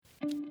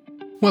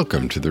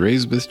Welcome to the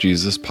Raised with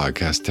Jesus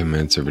podcast, 10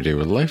 minutes every day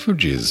where the life of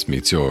Jesus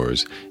meets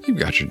yours. You've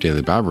got your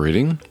daily Bible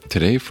reading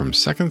today from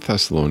 2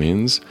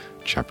 Thessalonians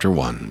chapter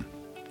 1.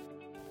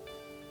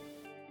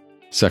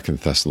 2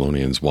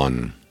 Thessalonians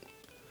 1.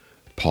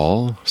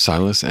 Paul,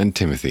 Silas, and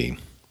Timothy,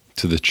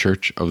 to the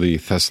church of the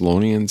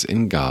Thessalonians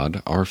in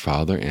God, our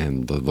Father,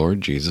 and the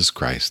Lord Jesus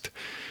Christ.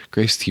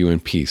 Grace to you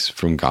and peace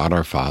from God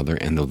our Father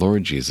and the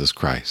Lord Jesus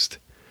Christ.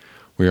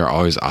 We are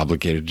always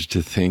obligated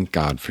to thank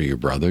God for you,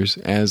 brothers,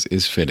 as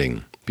is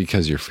fitting,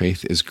 because your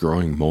faith is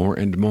growing more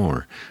and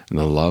more, and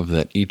the love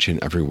that each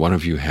and every one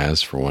of you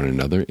has for one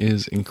another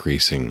is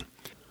increasing.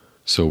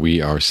 So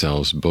we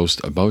ourselves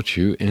boast about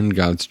you in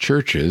God's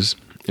churches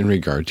in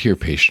regard to your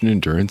patient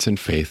endurance and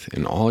faith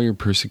in all your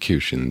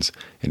persecutions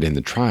and in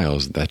the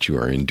trials that you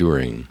are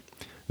enduring.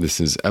 This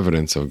is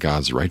evidence of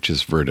God's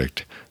righteous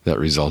verdict that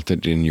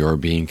resulted in your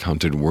being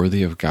counted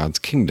worthy of God's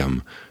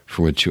kingdom,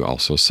 for which you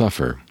also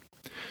suffer.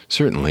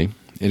 Certainly,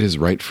 it is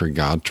right for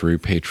God to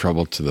repay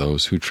trouble to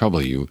those who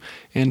trouble you,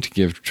 and to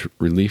give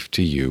relief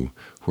to you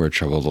who are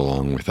troubled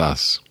along with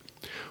us.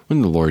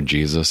 When the Lord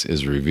Jesus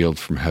is revealed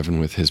from heaven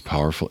with his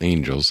powerful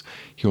angels,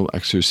 he will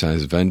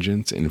exercise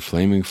vengeance in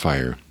flaming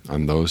fire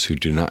on those who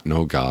do not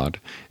know God,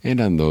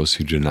 and on those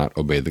who do not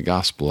obey the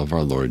gospel of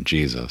our Lord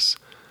Jesus.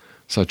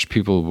 Such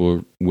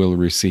people will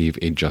receive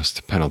a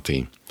just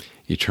penalty,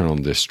 eternal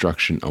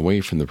destruction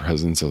away from the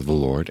presence of the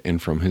Lord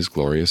and from his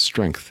glorious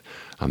strength,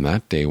 on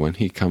that day when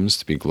he comes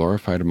to be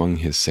glorified among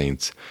his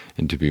saints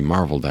and to be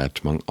marveled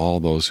at among all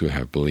those who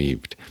have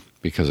believed,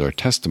 because our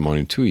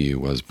testimony to you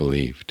was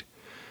believed.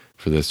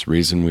 For this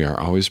reason we are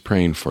always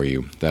praying for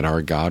you, that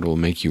our God will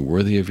make you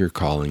worthy of your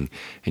calling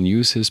and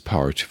use his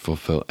power to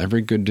fulfill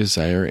every good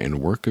desire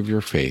and work of your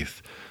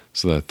faith,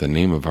 so that the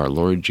name of our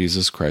Lord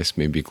Jesus Christ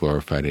may be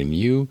glorified in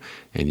you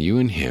and you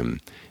in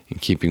him, in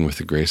keeping with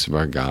the grace of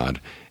our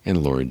God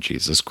and Lord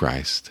Jesus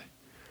Christ.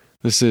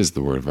 This is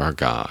the word of our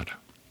God.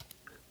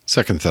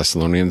 2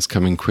 Thessalonians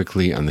coming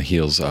quickly on the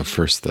heels of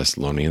 1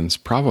 Thessalonians,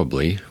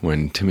 probably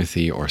when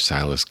Timothy or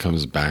Silas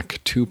comes back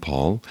to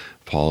Paul.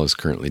 Paul is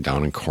currently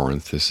down in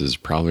Corinth. This is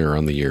probably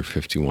around the year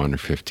 51 or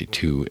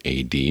 52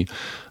 AD.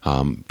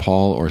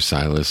 Paul or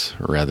Silas,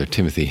 or rather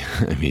Timothy,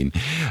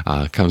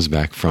 comes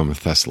back from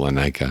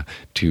Thessalonica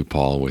to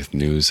Paul with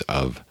news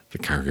of the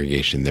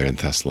congregation there in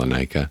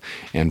Thessalonica,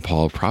 and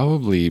Paul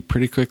probably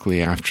pretty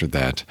quickly after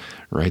that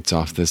writes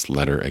off this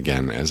letter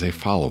again as a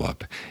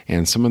follow-up.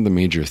 And some of the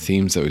major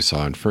themes that we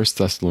saw in 1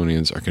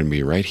 Thessalonians are going to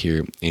be right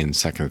here in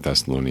 2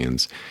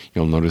 Thessalonians.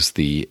 You'll notice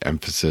the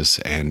emphasis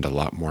and a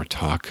lot more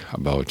talk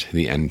about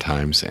the end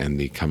times and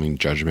the coming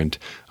judgment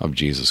of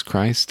Jesus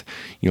Christ.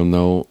 You'll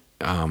know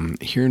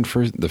here in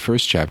the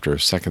first chapter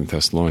of 2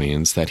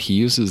 Thessalonians that he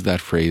uses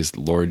that phrase,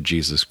 Lord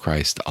Jesus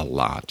Christ, a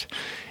lot.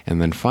 And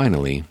then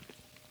finally,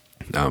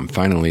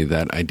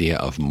 that idea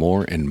of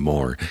more and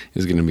more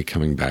is going to be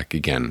coming back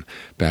again.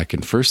 Back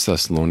in 1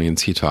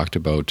 Thessalonians, he talked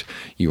about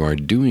you are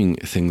doing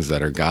things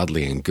that are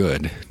godly and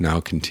good.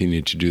 Now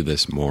continue to do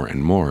this more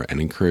and more,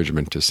 an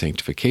encouragement to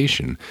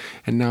sanctification.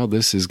 And now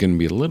this is going to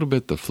be a little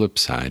bit the flip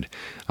side.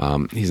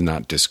 He's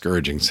not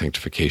discouraging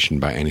sanctification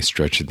by any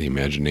stretch of the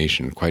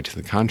imagination. Quite to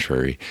the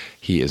contrary,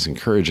 he is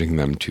encouraging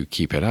them to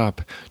keep it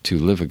up, to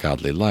live a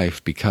godly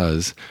life,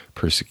 because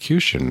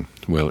persecution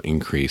will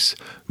increase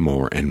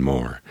more and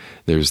more.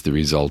 There's the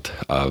result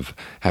of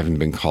having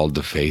been called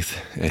to faith,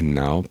 and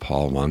now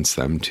Paul wants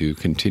them to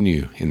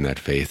continue in that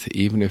faith,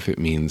 even if it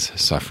means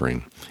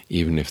suffering,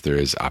 even if there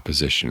is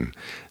opposition.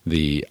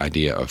 The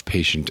idea of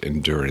patient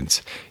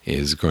endurance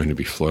is going to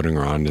be floating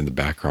around in the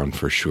background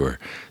for sure,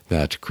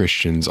 that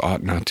Christians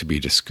ought not to be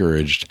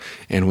discouraged,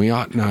 and we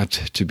ought not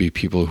to be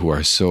people who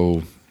are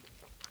so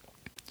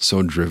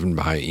driven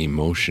by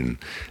emotion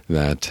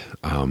that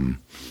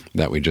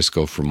we just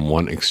go from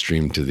one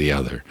extreme to the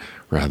other.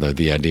 Rather,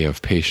 the idea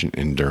of patient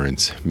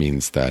endurance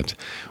means that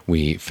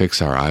we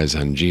fix our eyes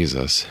on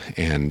Jesus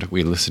and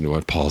we listen to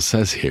what Paul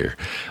says here.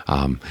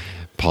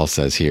 Paul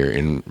says here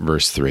in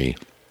verse 3,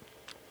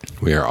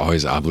 we are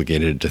always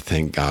obligated to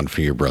thank God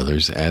for your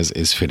brothers, as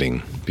is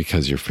fitting,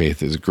 because your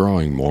faith is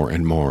growing more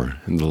and more,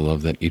 and the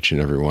love that each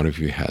and every one of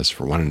you has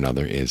for one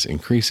another is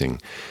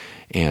increasing.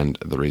 And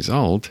the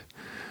result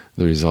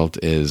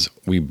is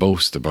we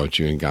boast about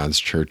you in God's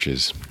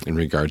churches in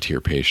regard to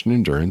your patient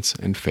endurance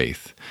and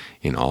faith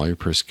in all your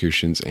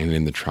persecutions and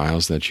in the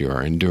trials that you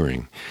are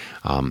enduring.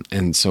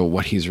 And so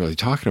what he's really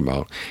talking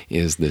about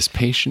is this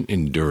patient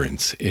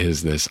endurance,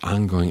 is this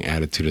ongoing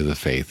attitude of the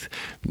faith.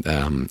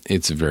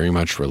 It's very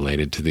much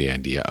related to the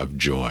idea of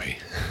joy.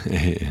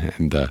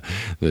 And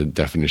the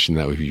definition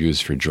that we've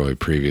used for joy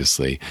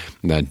previously,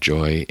 that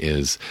joy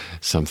is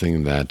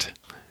something that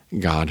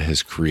God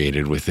has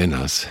created within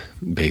us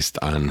based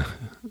on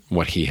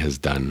what he has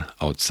done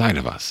outside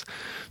of us.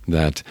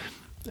 That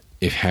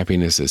if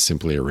happiness is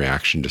simply a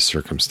reaction to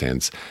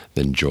circumstance,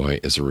 then joy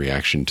is a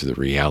reaction to the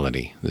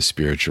reality, the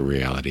spiritual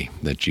reality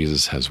that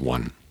Jesus has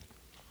won.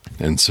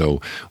 And so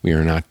we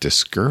are not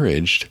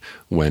discouraged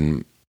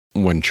when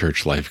when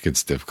church life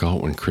gets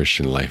difficult, when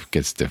Christian life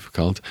gets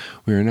difficult,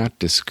 we are not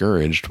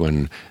discouraged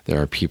when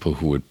there are people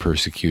who would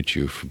persecute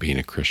you for being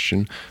a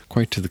Christian.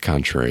 Quite to the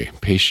contrary,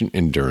 patient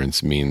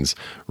endurance means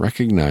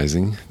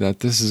recognizing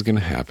that this is going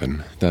to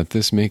happen, that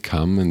this may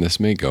come and this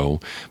may go,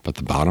 but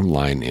the bottom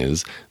line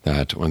is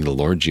that when the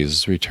Lord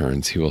Jesus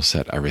returns, he will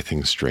set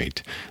everything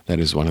straight.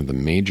 That is one of the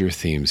major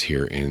themes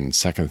here in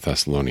 2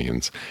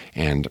 Thessalonians,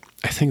 and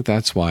I think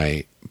that's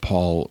why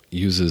Paul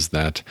uses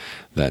that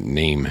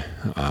name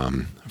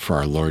for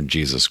our Lord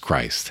Jesus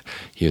Christ.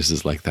 He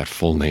uses like that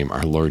full name,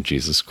 our Lord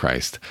Jesus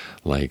Christ,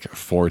 like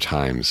 4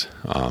 times,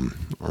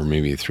 or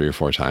maybe 3 or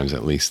 4 times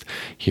at least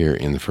here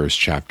in the first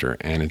chapter,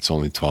 and it's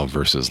only 12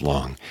 verses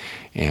long.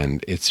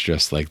 And it's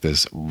just like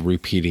this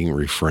repeating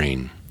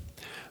refrain,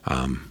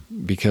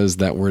 because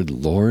that word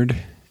Lord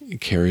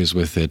carries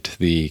with it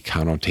the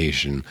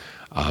connotation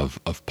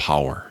of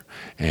power.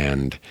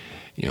 And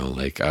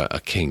like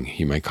a king,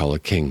 you might call a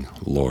king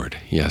Lord.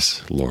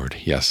 Yes, Lord.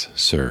 Yes,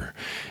 sir.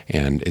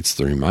 And it's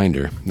the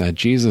reminder that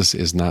Jesus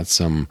is not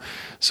some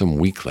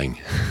weakling.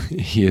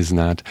 He is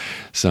not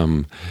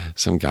some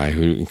guy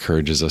who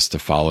encourages us to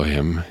follow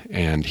him,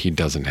 and he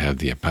doesn't have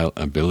the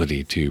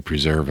ability to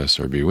preserve us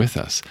or be with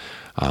us.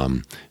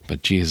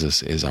 But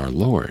Jesus is our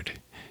Lord.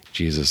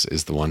 Jesus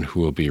is the one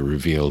who will be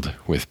revealed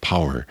with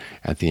power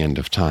at the end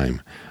of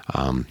time.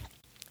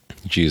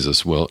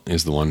 Jesus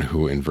is the one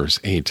who, in verse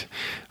 8,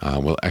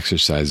 will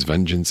exercise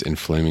vengeance in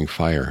flaming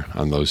fire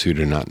on those who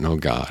do not know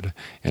God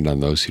and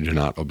on those who do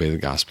not obey the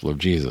gospel of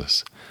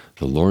Jesus.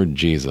 The Lord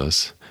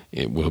Jesus,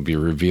 it will be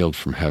revealed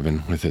from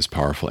heaven with his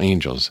powerful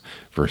angels,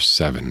 verse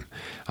 7.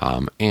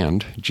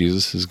 And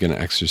Jesus is going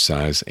to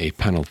exercise a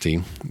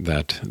penalty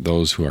that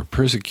those who are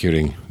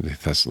persecuting the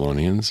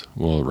Thessalonians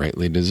will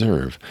rightly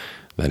deserve.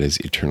 That is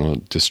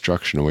eternal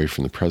destruction away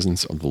from the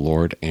presence of the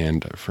Lord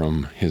and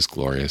from his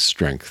glorious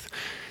strength.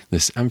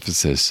 This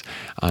emphasis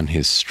on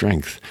his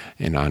strength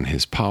and on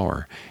his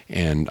power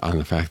and on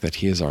the fact that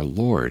he is our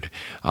Lord,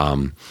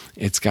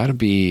 it's got to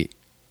be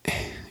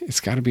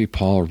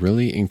Paul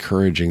really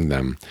encouraging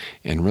them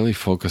and really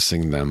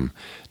focusing them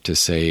to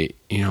say,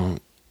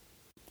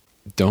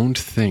 don't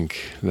think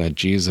that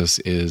Jesus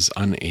is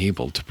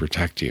unable to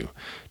protect you.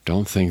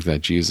 Don't think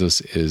that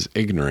Jesus is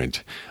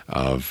ignorant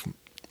of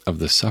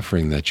the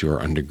suffering that you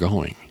are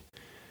undergoing.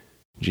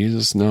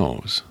 Jesus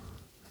knows.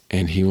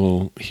 And he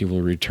will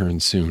return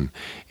soon,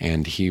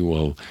 and he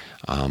will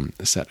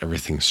set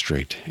everything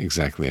straight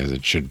exactly as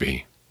it should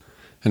be.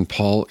 And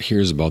Paul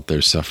hears about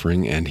their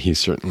suffering, and he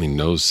certainly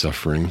knows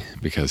suffering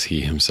because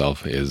he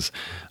himself is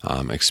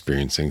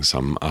experiencing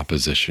some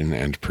opposition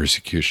and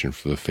persecution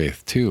for the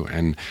faith too.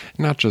 And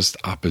not just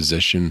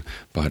opposition,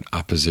 but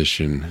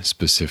opposition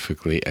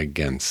specifically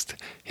against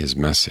his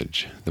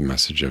message, the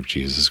message of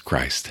Jesus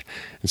Christ.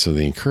 And so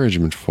the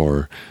encouragement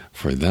for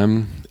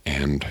them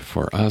and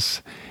for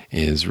us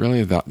is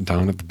really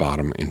down at the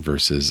bottom in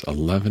verses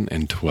 11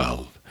 and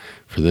 12.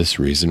 For this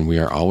reason, we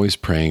are always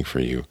praying for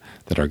you,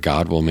 that our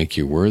God will make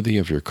you worthy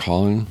of your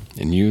calling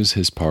and use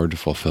his power to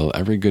fulfill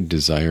every good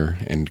desire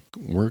and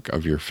work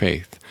of your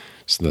faith,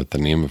 so that the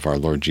name of our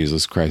Lord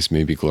Jesus Christ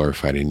may be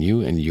glorified in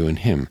you and you in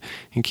him,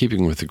 in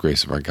keeping with the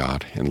grace of our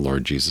God and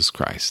Lord Jesus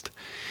Christ.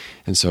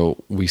 And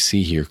so we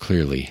see here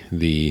clearly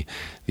the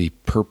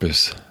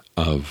purpose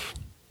of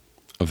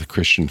the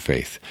Christian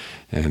faith,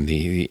 and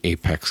the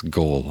apex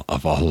goal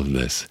of all of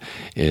this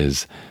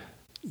is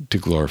to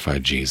glorify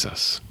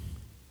Jesus.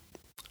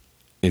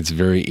 It's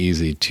very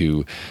easy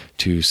to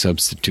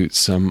substitute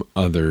some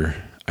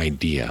other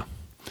idea,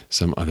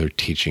 some other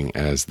teaching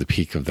as the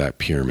peak of that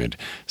pyramid,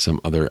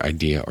 some other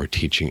idea or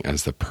teaching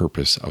as the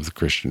purpose of the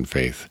Christian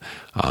faith.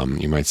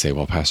 You might say,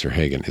 well, Pastor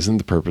Hagen, isn't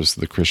the purpose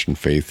of the Christian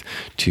faith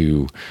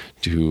to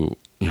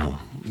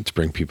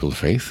bring people to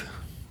faith?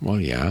 Well,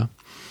 yeah,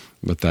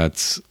 but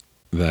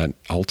that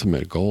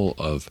ultimate goal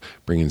of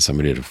bringing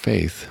somebody to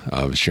faith,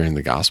 of sharing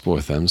the gospel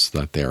with them so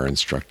that they are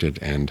instructed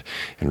and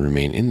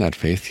remain in that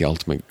faith, the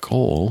ultimate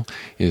goal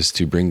is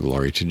to bring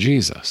glory to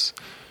Jesus.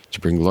 To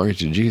bring glory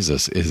to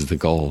Jesus is the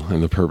goal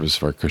and the purpose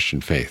of our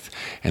Christian faith.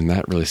 And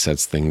that really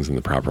sets things in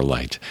the proper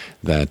light,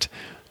 that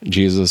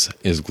Jesus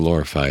is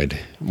glorified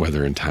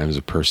whether in times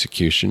of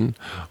persecution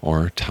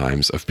or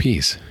times of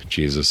peace.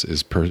 Jesus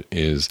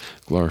is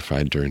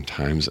glorified during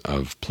times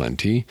of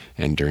plenty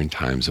and during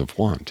times of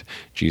want.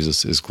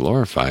 Jesus is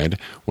glorified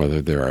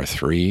whether there are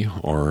 3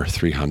 or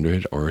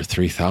 300 or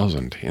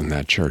 3,000 in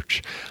that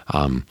church.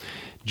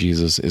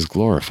 Jesus is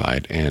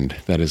glorified, and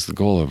that is the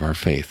goal of our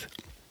faith.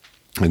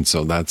 And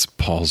so that's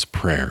Paul's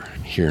prayer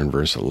here in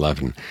verse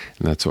 11,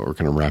 and that's what we're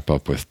going to wrap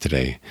up with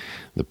today.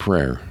 The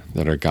prayer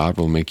that our God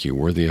will make you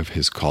worthy of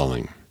his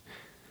calling,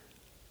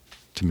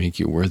 to make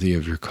you worthy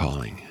of your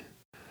calling.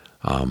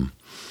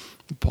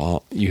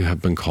 Paul, you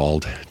have been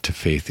called to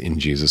faith in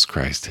Jesus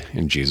Christ,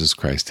 and Jesus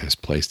Christ has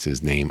placed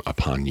his name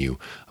upon you,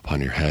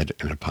 upon your head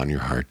and upon your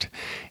heart,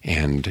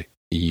 and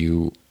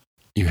you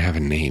have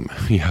a name.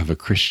 You have a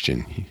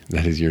Christian.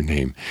 That is your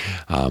name.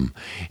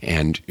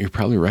 And you're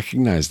probably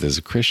recognized as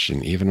a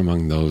Christian, even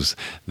among those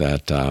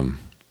that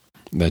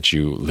that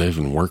you live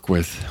and work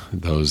with,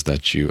 those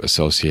that you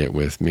associate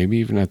with, maybe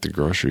even at the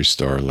grocery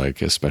store,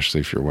 like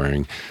especially if you're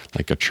wearing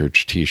like a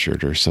church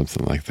t-shirt or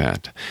something like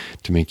that,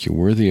 to make you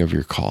worthy of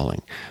your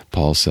calling.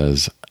 Paul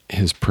says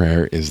his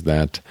prayer is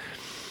that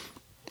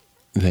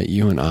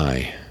you and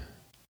I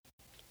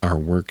are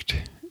worked,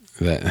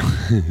 that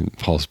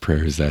Paul's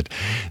prayer is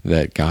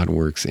that God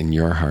works in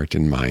your heart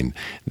and mind,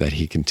 that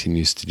he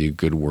continues to do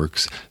good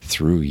works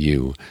through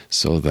you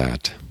so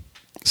that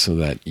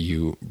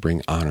you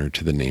bring honor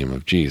to the name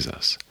of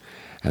Jesus.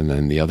 And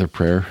then the other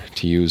prayer,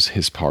 to use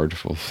his power to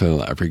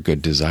fulfill every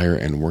good desire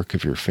and work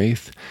of your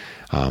faith,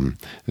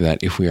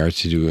 that if we are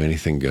to do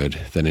anything good,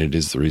 then it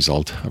is the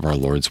result of our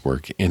Lord's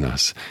work in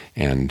us.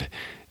 And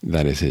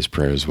that is his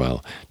prayer as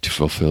well, to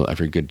fulfill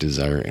every good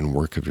desire and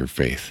work of your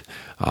faith,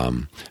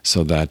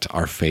 so that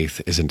our faith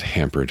isn't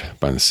hampered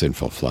by the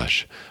sinful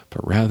flesh,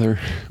 but rather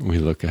we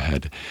look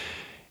ahead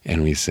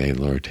and we say,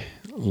 Lord,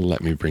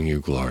 let me bring you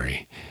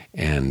glory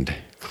and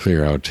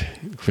clear out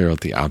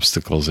the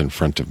obstacles in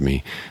front of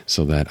me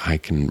so that I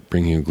can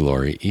bring you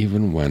glory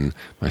even when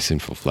my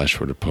sinful flesh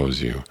would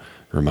oppose you.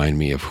 Remind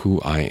me of who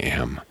I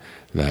am,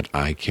 that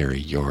I carry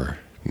your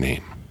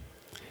name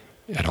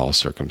at all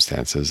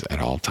circumstances, at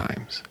all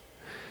times.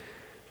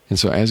 And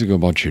so as you go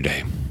about your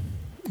day,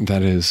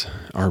 that is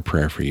our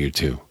prayer for you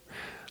too,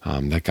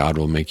 that God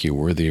will make you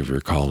worthy of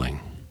your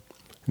calling,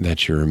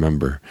 that you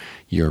remember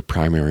your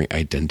primary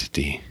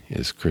identity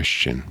is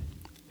Christian.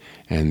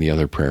 And the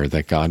other prayer,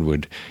 that God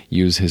would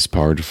use his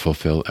power to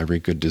fulfill every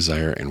good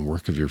desire and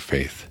work of your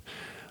faith.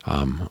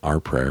 Our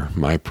prayer,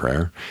 my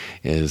prayer,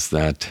 is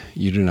that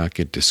you do not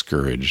get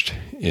discouraged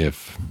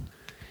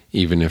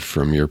even if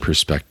from your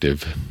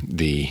perspective,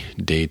 the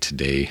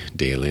day-to-day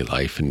daily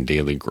life and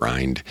daily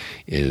grind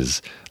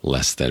is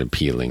less than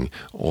appealing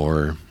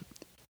or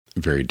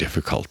very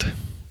difficult.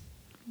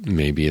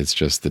 Maybe it's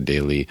just the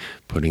daily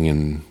putting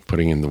in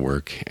the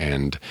work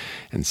and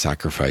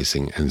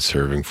sacrificing and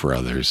serving for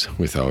others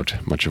without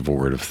much of a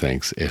word of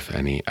thanks, if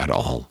any at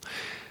all.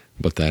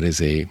 But that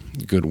is a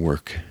good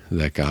work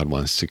that God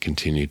wants to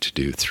continue to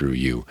do through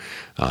you,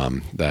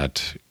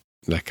 that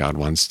God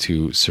wants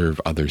to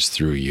serve others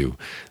through you,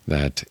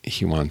 that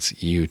he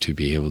wants you to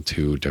be able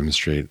to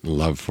demonstrate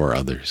love for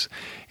others.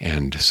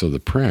 And so the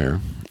prayer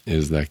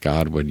is that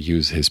God would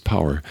use his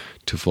power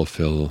to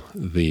fulfill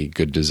the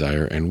good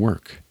desire and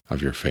work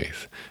of your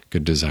faith.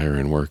 Good desire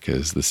and work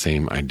is the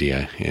same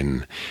idea,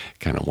 in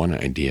kind of one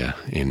idea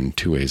in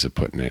two ways of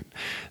putting it: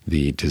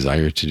 the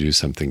desire to do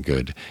something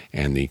good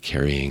and the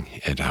carrying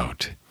it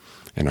out.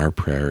 And our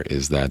prayer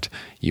is that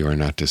you are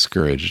not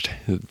discouraged,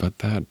 but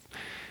that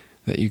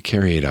you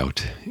carry it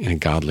out in a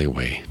godly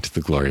way to the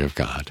glory of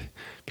God.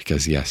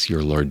 Because yes,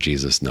 your Lord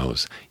Jesus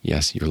knows.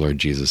 Yes, your Lord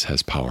Jesus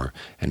has power.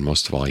 And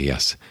most of all,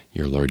 yes,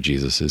 your Lord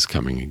Jesus is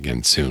coming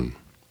again soon.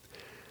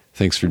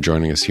 Thanks for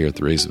joining us here at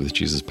the Raised with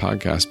Jesus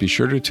podcast. Be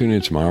sure to tune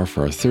in tomorrow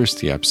for our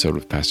Thursday episode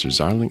with Pastor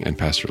Zarling and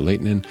Pastor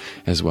Leighton,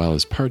 as well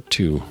as part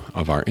 2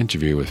 of our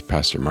interview with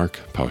Pastor Mark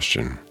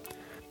Paustian.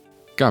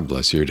 God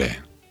bless your day.